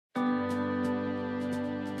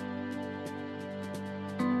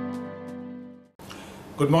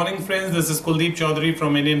Good morning friends, this is Kuldeep Chaudhary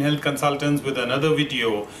from Indian Health Consultants with another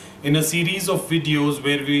video in a series of videos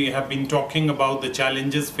where we have been talking about the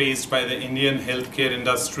challenges faced by the Indian healthcare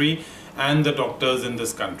industry and the doctors in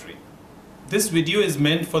this country. This video is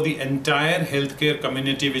meant for the entire healthcare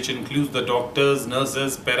community, which includes the doctors,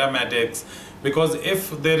 nurses, paramedics, because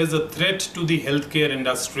if there is a threat to the healthcare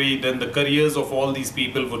industry, then the careers of all these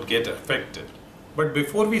people would get affected. But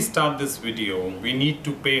before we start this video, we need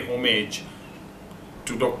to pay homage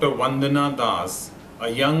to Dr. Vandana Das, a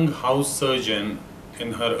young house surgeon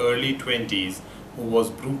in her early 20s who was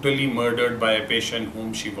brutally murdered by a patient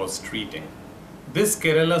whom she was treating. This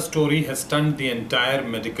Kerala story has stunned the entire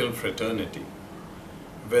medical fraternity.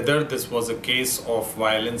 Whether this was a case of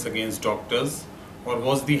violence against doctors or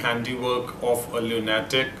was the handiwork of a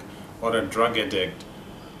lunatic or a drug addict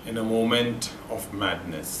in a moment of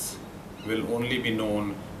madness will only be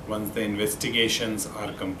known once the investigations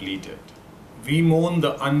are completed. We mourn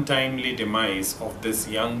the untimely demise of this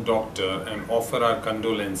young doctor and offer our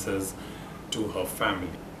condolences to her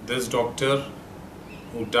family. This doctor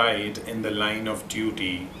who died in the line of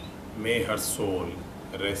duty, may her soul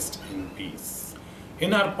rest in peace.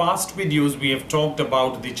 In our past videos, we have talked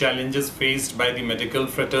about the challenges faced by the medical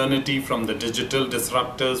fraternity from the digital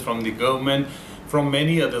disruptors, from the government, from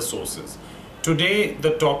many other sources. Today,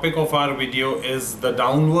 the topic of our video is the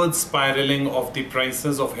downward spiraling of the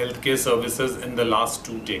prices of healthcare services in the last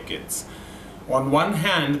 2 decades. On one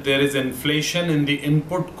hand, there is inflation in the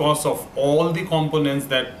input costs of all the components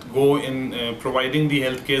that go in providing the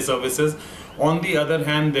healthcare services. On the other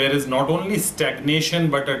hand, there is not only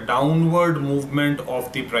stagnation but a downward movement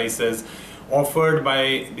of the prices offered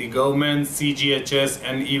by the government, CGHS,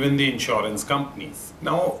 and even the insurance companies.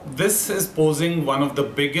 Now, this is posing one of the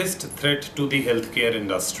biggest threat to the healthcare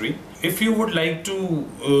industry. If you would like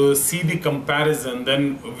to see the comparison,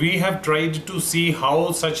 then we have tried to see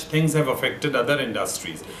how such things have affected other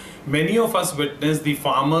industries. Many of us witnessed the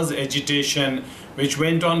farmers' agitation, which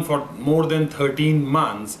went on for more than 13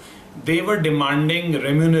 months. They were demanding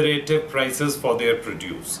remunerative prices for their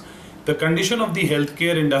produce. The condition of the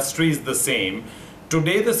healthcare industry is the same.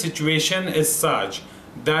 Today the situation is such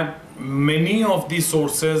that many of the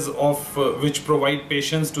sources of which provide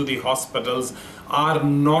patients to the hospitals are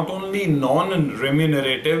not only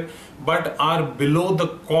non-remunerative but are below the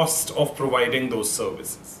cost of providing those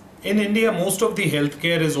services. In India, most of the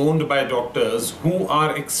healthcare is owned by doctors who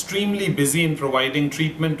are extremely busy in providing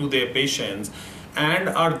treatment to their patients and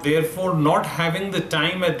are therefore not having the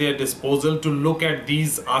time at their disposal to look at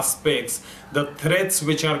these aspects, the threats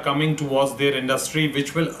which are coming towards their industry,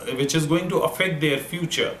 which is going to affect their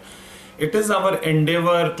future. It is our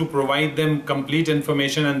endeavor to provide them complete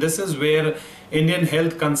information, and this is where Indian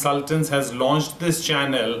Health Consultants has launched this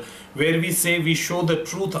channel where we say we show the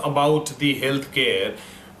truth about the healthcare.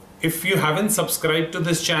 If you haven't subscribed to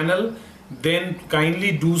this channel, then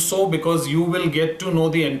kindly do so, because you will get to know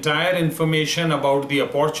the entire information about the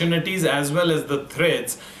opportunities as well as the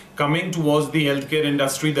threats coming towards the healthcare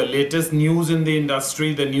industry, the latest news in the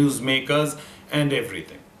industry, the newsmakers and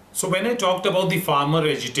everything. So when I talked about the farmer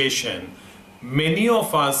agitation, many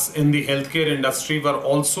of us in the healthcare industry were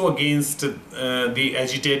also against the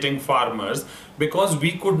agitating farmers because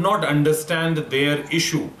we could not understand their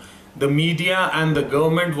issue. The media and the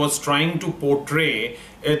government was trying to portray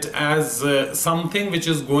it as something which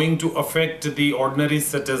is going to affect the ordinary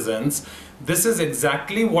citizens. This is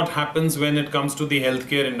exactly what happens when it comes to the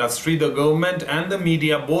healthcare industry. The government and the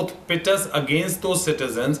media both pit us against those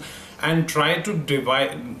citizens and try to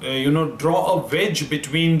divide, draw a wedge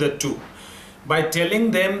between the two by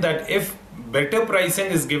telling them that if better pricing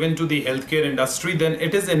is given to the healthcare industry, then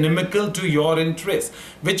it is inimical to your interest,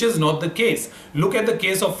 which is not the case. Look at the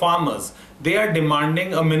case of farmers. They are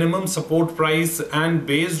demanding a minimum support price and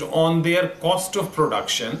based on their cost of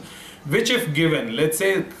production, which if given, let's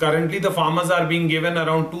say currently the farmers are being given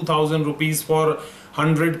around 2000 rupees for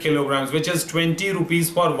 100 kilograms, which is 20 rupees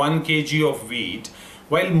for 1 kg of wheat.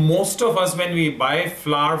 While most of us, when we buy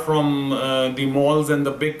flour from the malls and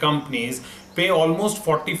the big companies, pay almost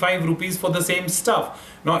 45 rupees for the same stuff.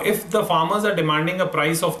 Now, if the farmers are demanding a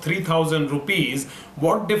price of 3000 rupees,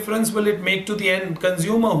 what difference will it make to the end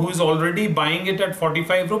consumer who is already buying it at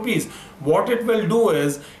 45 rupees? What it will do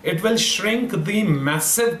is, it will shrink the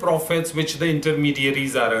massive profits which the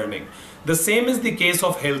intermediaries are earning. The same is the case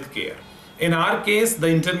of healthcare. In our case, the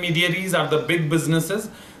intermediaries are the big businesses,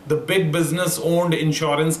 the big business owned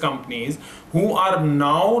insurance companies who are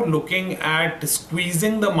now looking at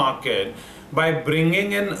squeezing the market by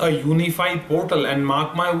bringing in a unified portal. And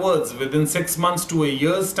mark my words, within 6 months to a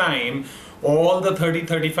year's time, all the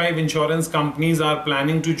 35 insurance companies are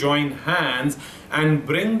planning to join hands and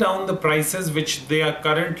bring down the prices which they are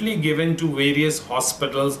currently given to various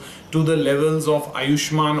hospitals to the levels of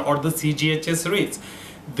Ayushman or the CGHS rates.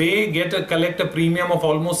 They collect a premium of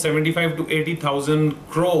almost 75 to 80,000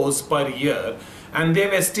 crores per year, and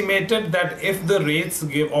they've estimated that if the rates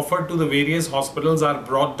offered to the various hospitals are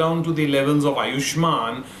brought down to the levels of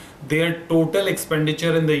Ayushman, their total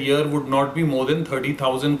expenditure in the year would not be more than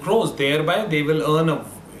 30,000 crores. Thereby they will earn a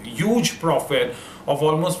huge profit of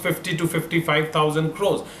almost 50 to 55,000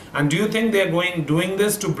 crores. And do you think they are doing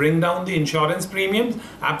this to bring down the insurance premiums?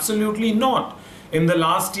 Absolutely not. In the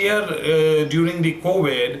last year, during the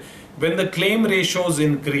COVID, when the claim ratios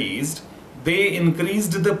increased, they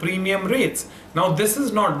increased the premium rates. Now this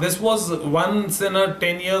was once in a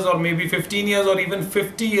 10 years or maybe 15 years or even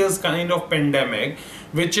 50 years kind of pandemic,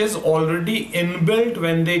 which is already inbuilt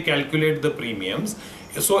when they calculate the premiums.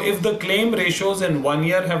 So if the claim ratios in 1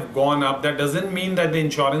 year have gone up, that doesn't mean that the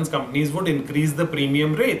insurance companies would increase the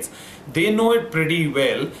premium rates. They know it pretty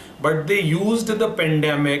well, but they used the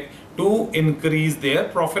pandemic to increase their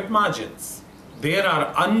profit margins. There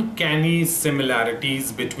are uncanny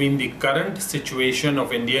similarities between the current situation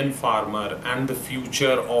of Indian farmer and the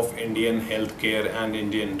future of Indian healthcare and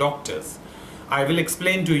Indian doctors. I will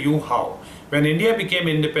explain to you how. When India became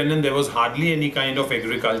independent, there was hardly any kind of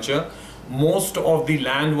agriculture. Most of the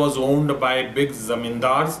land was owned by big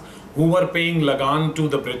zamindars who were paying lagan to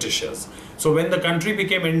the Britishers. So when the country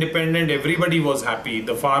became independent, everybody was happy.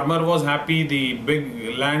 The farmer was happy, the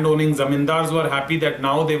big land owning zamindars were happy that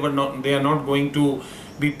now they are not going to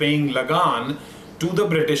be paying lagan to the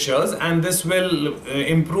Britishers, and this will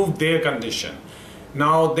improve their condition.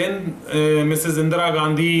 Now then Mrs. Indira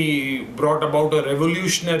Gandhi brought about a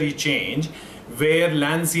revolutionary change where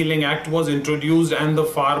Land Ceiling Act was introduced, and the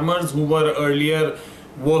farmers who were earlier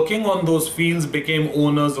working on those fields became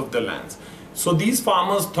owners of the lands. So these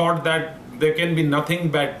farmers thought that there can be nothing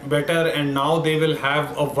better, and now they will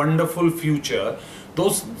have a wonderful future.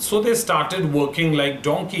 So they started working like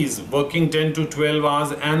donkeys, working 10 to 12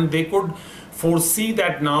 hours, and they could foresee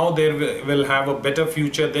that now they will have a better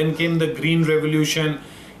future. Then came the Green Revolution,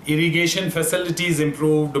 irrigation facilities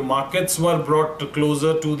improved, markets were brought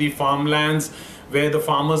closer to the farmlands where the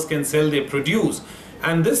farmers can sell their produce.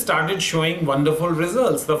 And this started showing wonderful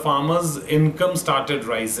results. The farmers' income started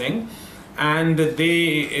rising, and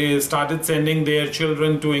they started sending their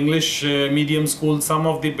children to English medium schools. Some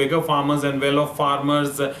of the bigger farmers and well-off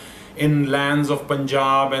farmers in lands of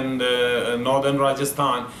Punjab and northern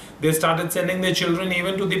Rajasthan, they started sending their children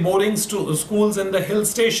even to the boarding schools in the hill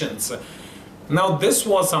stations. Now this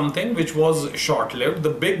was something which was short-lived. The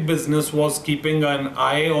big business was keeping an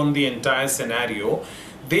eye on the entire scenario.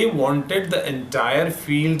 They wanted the entire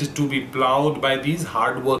field to be plowed by these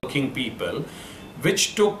hard-working people,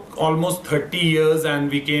 which took almost 30 years, and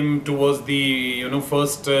we came towards the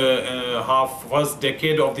first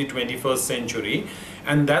decade of the 21st century,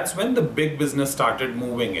 and that's when the big business started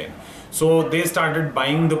moving in. So they started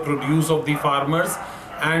buying the produce of the farmers,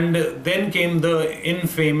 and then came the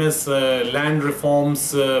infamous land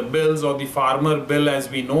reforms bills, or the farmer bill as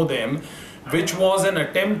we know them, which was an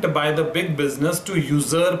attempt by the big business to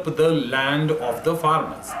usurp the land of the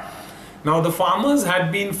farmers. Now the farmers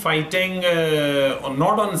had been fighting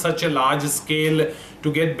not on such a large scale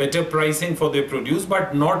to get better pricing for their produce,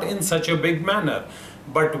 but not in such a big manner.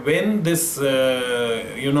 But when this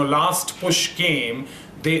last push came,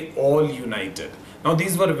 they all united. Now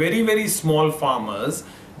these were very, very small farmers,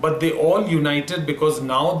 but they all united because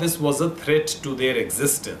now this was a threat to their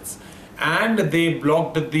existence. And they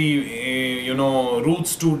blocked the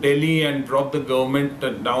routes to Delhi and brought the government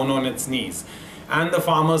down on its knees. And the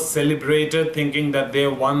farmers celebrated, thinking that they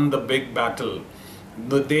won the big battle.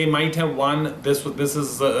 They might have won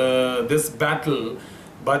this battle,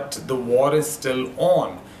 but the war is still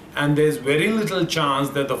on. And there's very little chance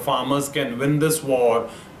that the farmers can win this war,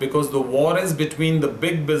 because the war is between the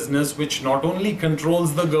big business, which not only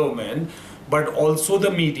controls the government, but also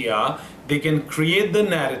the media. They can create the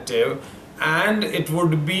narrative, and it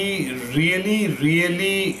would be really,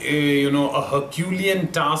 really, a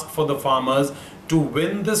Herculean task for the farmers to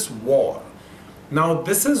win this war. Now,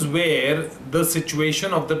 this is where the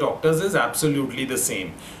situation of the doctors is absolutely the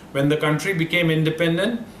same. When the country became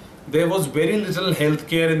independent, there was very little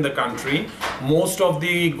healthcare in the country. Most of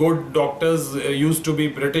the good doctors used to be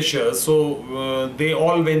Britishers, so they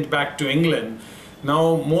all went back to England.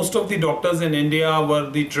 Now, most of the doctors in India were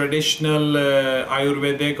the traditional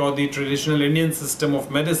Ayurvedic or the traditional Indian system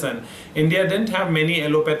of medicine. India didn't have many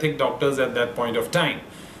allopathic doctors at that point of time.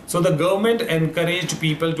 So the government encouraged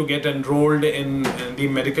people to get enrolled in the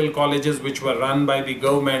medical colleges which were run by the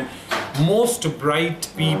government. Most bright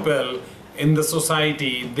people in the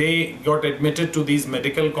society, they got admitted to these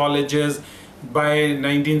medical colleges. By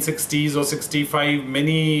 1960s or 65,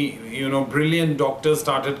 many brilliant doctors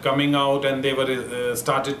started coming out, and they were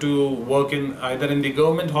started to work in either in the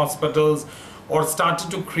government hospitals or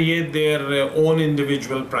started to create their own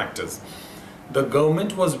individual practice. The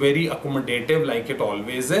government was very accommodative, like it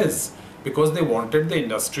always is, because they wanted the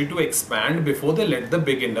industry to expand before they let the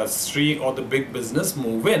big industry or the big business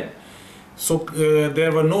move in. So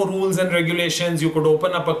there were no rules and regulations. You could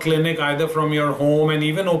open up a clinic either from your home and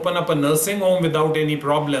even open up a nursing home without any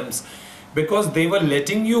problems, because they were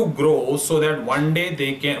letting you grow so that one day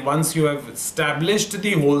they can, once you have established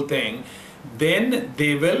the whole thing, then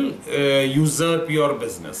they will usurp your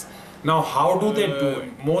business. Now, how do they do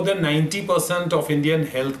it? More than 90% of Indian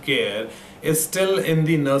healthcare is still in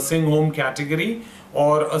the nursing home category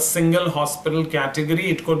or a single hospital category.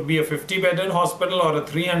 It could be a 50-bedded hospital or a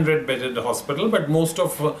 300-bedded hospital, but most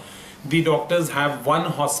of the doctors have one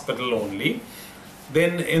hospital only.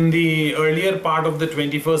 Then in the earlier part of the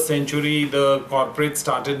 21st century, the corporates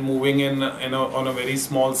started moving in on a very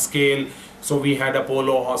small scale. So we had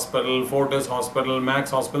Apollo Hospital, Fortis Hospital, Max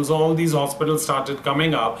Hospital. So all these hospitals started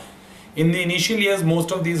coming up. In the initial years,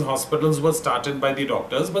 most of these hospitals were started by the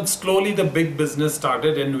doctors, but slowly the big business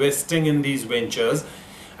started investing in these ventures.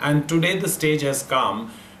 And today the stage has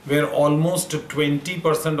come where almost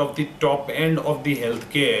 20% of the top end of the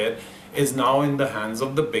healthcare is now in the hands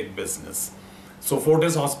of the big business. So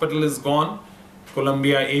Fortis Hospital is gone,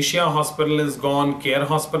 Columbia Asia Hospital is gone, Care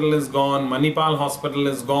Hospital is gone, Manipal Hospital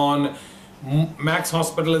is gone, Max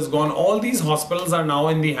Hospital is gone. All these hospitals are now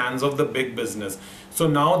in the hands of the big business. So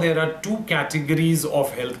now there are two categories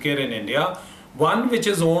of healthcare in India. One which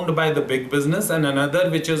is owned by the big business and another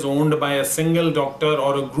which is owned by a single doctor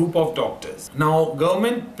or a group of doctors. Now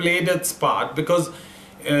government played its part because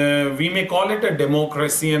we may call it a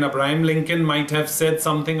democracy, and Abraham Lincoln might have said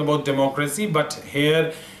something about democracy, but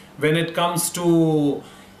here when it comes to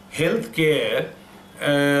healthcare,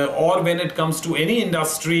 or when it comes to any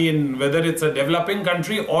industry, in whether it's a developing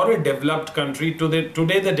country or a developed country,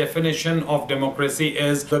 today the definition of democracy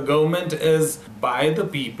is the government is by the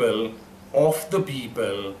people, of the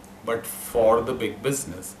people, but for the big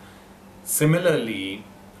business. Similarly,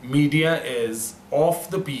 media is of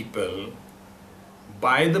the people,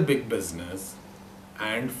 by the big business,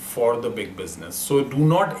 and for the big business. So do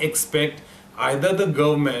not expect either the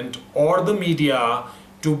government or the media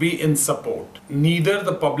to be in support. Neither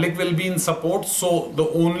the public will be in support. So the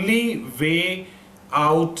only way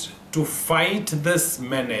out to fight this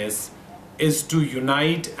menace is to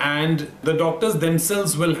unite, and the doctors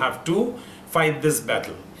themselves will have to fight this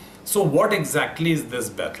battle. So what exactly is this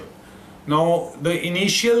battle? Now, the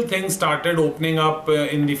initial thing started opening up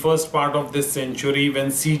in the first part of this century when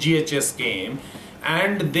CGHS came,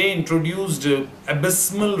 and they introduced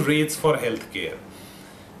abysmal rates for healthcare.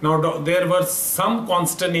 Now, there were some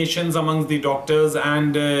consternations amongst the doctors,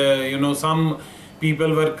 and some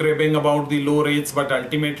people were cribbing about the low rates, but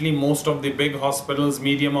ultimately most of the big hospitals,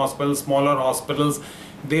 medium hospitals, smaller hospitals,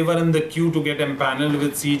 they were in the queue to get empaneled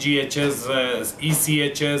with CGHS,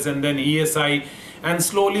 ECHS, and then ESI, and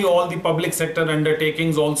slowly all the public sector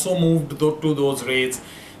undertakings also moved to those rates.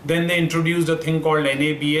 Then they introduced a thing called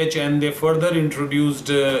NABH, and they further introduced,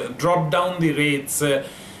 dropped down the rates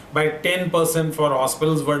by 10% for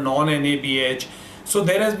hospitals were non-NABH. So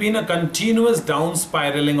there has been a continuous down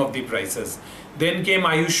spiraling of the prices. Then came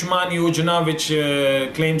Ayushman Yojana, which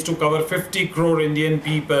claims to cover 50 crore Indian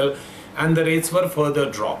people, and the rates were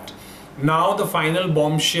further dropped. Now the final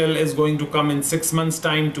bombshell is going to come in 6 months'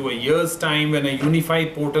 time to a year's time, when a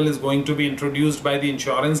unified portal is going to be introduced by the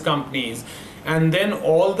insurance companies, and then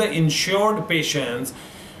all the insured patients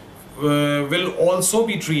will also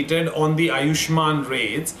be treated on the Ayushman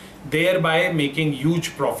rates, thereby making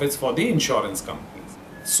huge profits for the insurance companies.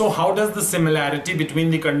 So how does the similarity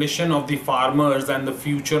between the condition of the farmers and the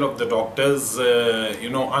future of the doctors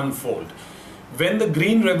unfold? When the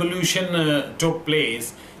Green Revolution took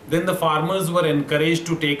place, then the farmers were encouraged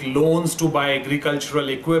to take loans to buy agricultural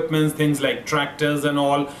equipment, things like tractors and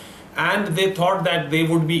all, and they thought that they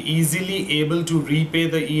would be easily able to repay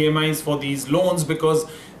the EMIs for these loans because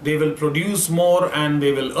they will produce more and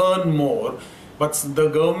they will earn more. But the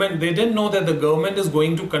government, they didn't know that the government is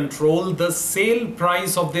going to control the sale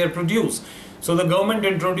price of their produce. So the government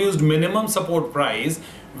introduced minimum support price,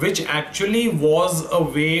 which actually was a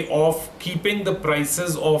way of keeping the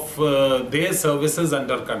prices of their services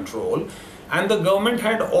under control. And the government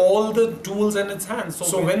had all the tools in its hands.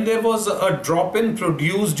 So when there was a drop in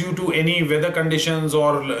produce due to any weather conditions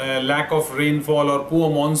or lack of rainfall or poor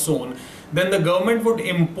monsoon, then the government would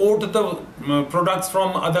import the products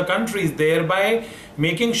from other countries, thereby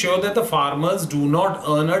making sure that the farmers do not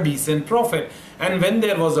earn a decent profit. And when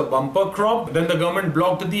there was a bumper crop, then the government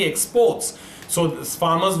blocked the exports. So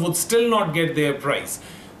farmers would still not get their price.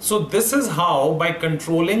 So this is how, by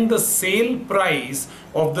controlling the sale price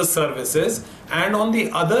of the services and on the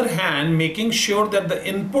other hand making sure that the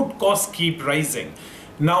input costs keep rising.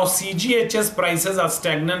 Now CGHS prices are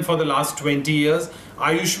stagnant for the last 20 years.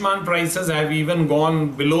 Ayushman prices have even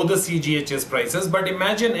gone below the CGHS prices. But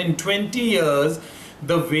imagine in 20 years,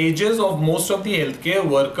 the wages of most of the healthcare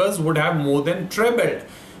workers would have more than trebled.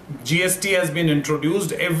 GST has been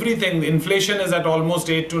introduced, everything, inflation is at almost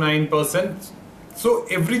 8 to 9%. So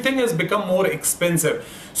everything has become more expensive.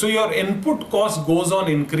 So your input cost goes on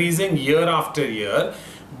increasing year after year,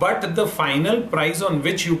 but the final price on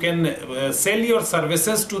which you can sell your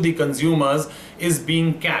services to the consumers is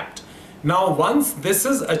being capped. Now, once this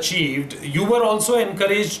is achieved, you were also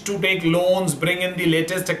encouraged to take loans, bring in the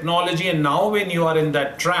latest technology, and now when you are in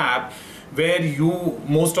that trap where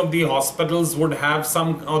most of the hospitals would have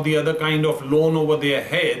some or the other kind of loan over their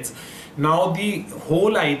heads, now the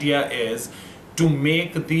whole idea is to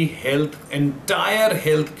make the entire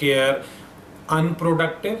healthcare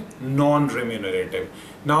unproductive, non-remunerative.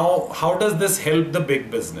 Now, how does this help the big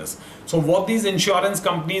business? So what these insurance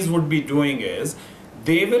companies would be doing is,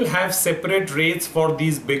 they will have separate rates for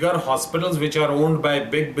these bigger hospitals which are owned by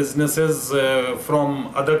big businesses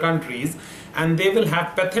from other countries, and they will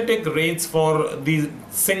have pathetic rates for the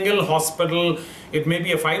single hospital. It may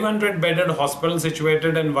be a 500-bedded hospital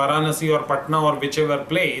situated in Varanasi or Patna or whichever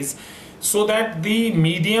place, so that the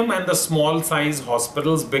medium and the small size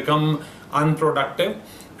hospitals become unproductive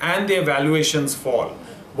and their valuations fall.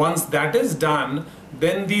 Once that is done,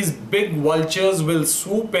 then these big vultures will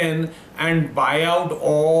swoop in and buy out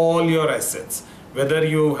all your assets. Whether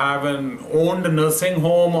you have an owned nursing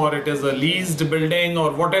home or it is a leased building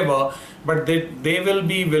or whatever, but they will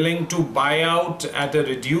be willing to buy out at a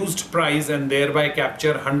reduced price and thereby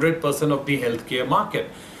capture 100% of the healthcare market.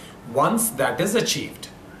 Once that is achieved,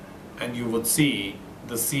 and you would see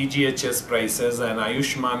the CGHS prices and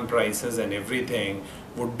Ayushman prices and everything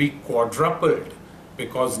would be quadrupled,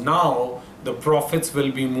 because now the profits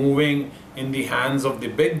will be moving in the hands of the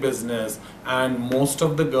big business, and most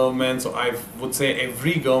of the governments, I would say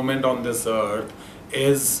every government on this earth,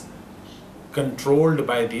 is controlled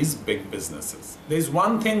by these big businesses. There is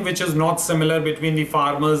one thing which is not similar between the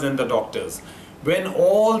farmers and the doctors. When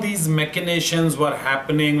all these machinations were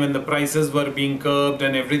happening, when the prices were being curbed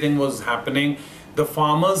and everything was happening, the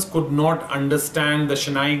farmers could not understand the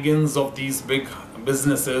shenanigans of these big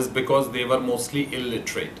businesses because they were mostly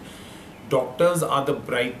illiterate. Doctors are the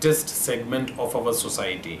brightest segment of our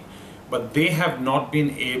society, but they have not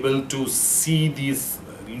been able to see this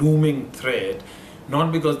looming threat,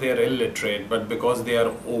 not because they are illiterate, but because they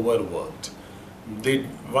are overworked.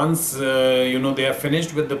 Once they are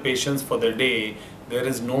finished with the patients for the day, there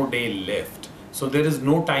is no day left. So there is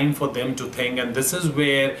no time for them to think, and this is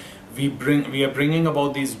where we are bringing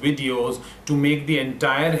about these videos to make the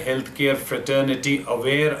entire healthcare fraternity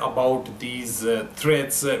aware about these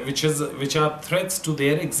threats, which are threats to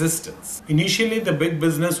their existence. Initially, the big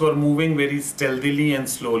business were moving very stealthily and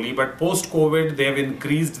slowly, but post-COVID, they have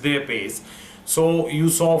increased their pace. So you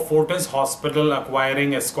saw Fortis Hospital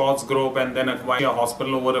acquiring Escorts Group and then acquiring a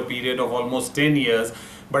hospital over a period of almost 10 years.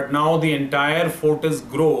 But now the entire Fortis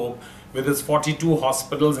Group with its 42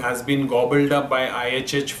 hospitals has been gobbled up by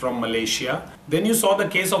IHH from Malaysia. Then you saw the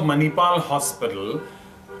case of Manipal Hospital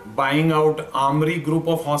buying out Amri Group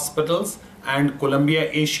of Hospitals and Columbia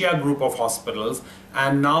Asia Group of Hospitals,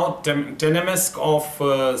 and now Tenemesk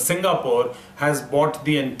of Singapore has bought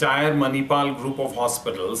the entire Manipal Group of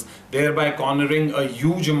Hospitals, thereby cornering a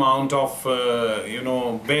huge amount of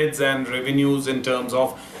beds and revenues in terms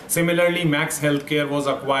of. Similarly, Max Healthcare was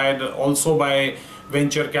acquired also by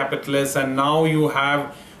venture capitalists, and now you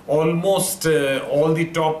have almost all the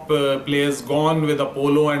top players gone, with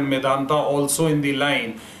Apollo and Medanta also in the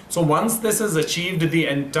line. So once this is achieved, the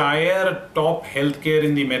entire top healthcare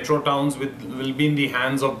in the metro towns will be in the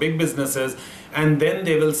hands of big businesses, and then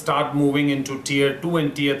they will start moving into tier 2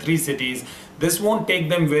 and tier 3 cities. This won't take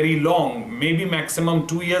them very long, maybe maximum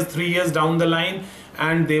 2 years, 3 years down the line,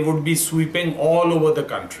 and they would be sweeping all over the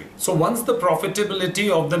country. So once the profitability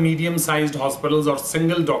of the medium-sized hospitals or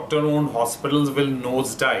single doctor-owned hospitals will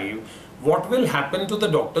nosedive, what will happen to the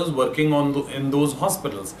doctors working in those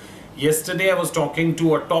hospitals? Yesterday I was talking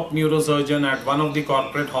to a top neurosurgeon at one of the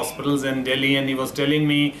corporate hospitals in Delhi, and he was telling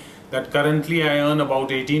me that currently I earn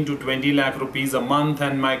about 18 to 20 lakh rupees a month,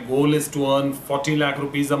 and my goal is to earn 40 lakh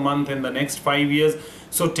rupees a month in the next 5 years.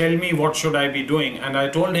 So tell me, what should I be doing? And I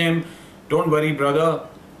told him, don't worry brother,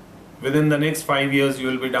 within the next 5 years you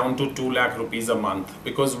will be down to 2 lakh rupees a month,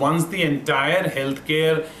 because once the entire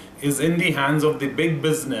healthcare is in the hands of the big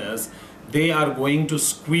business, they are going to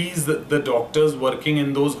squeeze the doctors working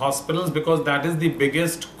in those hospitals, because that is the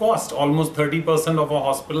biggest cost. Almost 30% of a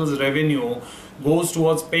hospital's revenue goes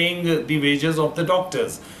towards paying the wages of the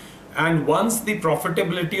doctors. And once the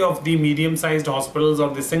profitability of the medium-sized hospitals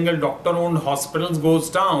or the single doctor-owned hospitals goes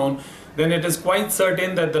down, then it is quite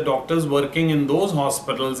certain that the doctors working in those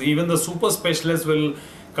hospitals, even the super specialists, will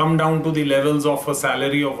come down to the levels of a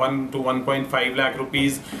salary of 1 to 1.5 lakh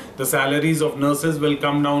rupees. The salaries of nurses will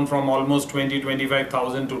come down from almost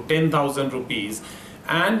 25,000 to 10,000 rupees.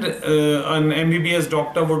 And an MBBS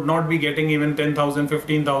doctor would not be getting even 10,000,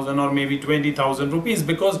 15,000 or maybe 20,000 rupees,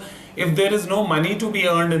 because if there is no money to be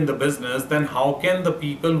earned in the business, then how can the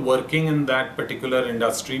people working in that particular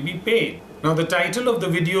industry be paid? Now the title of the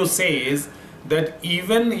video says that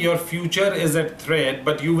even your future is at threat,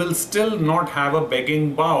 but you will still not have a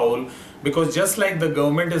begging bowl, because just like the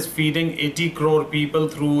government is feeding 80 crore people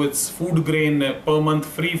through its food grain per month,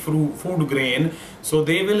 free food grain, so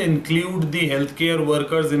they will include the healthcare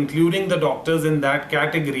workers, including the doctors, in that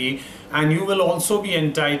category, and you will also be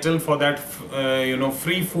entitled for that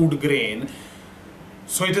free food grain.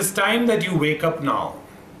 So it is time that you wake up now,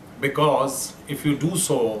 because if you do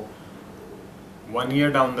so, 1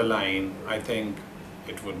 year down the line, I think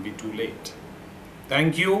it would be too late.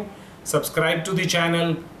 Thank you. Subscribe to the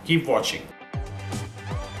channel. Keep watching.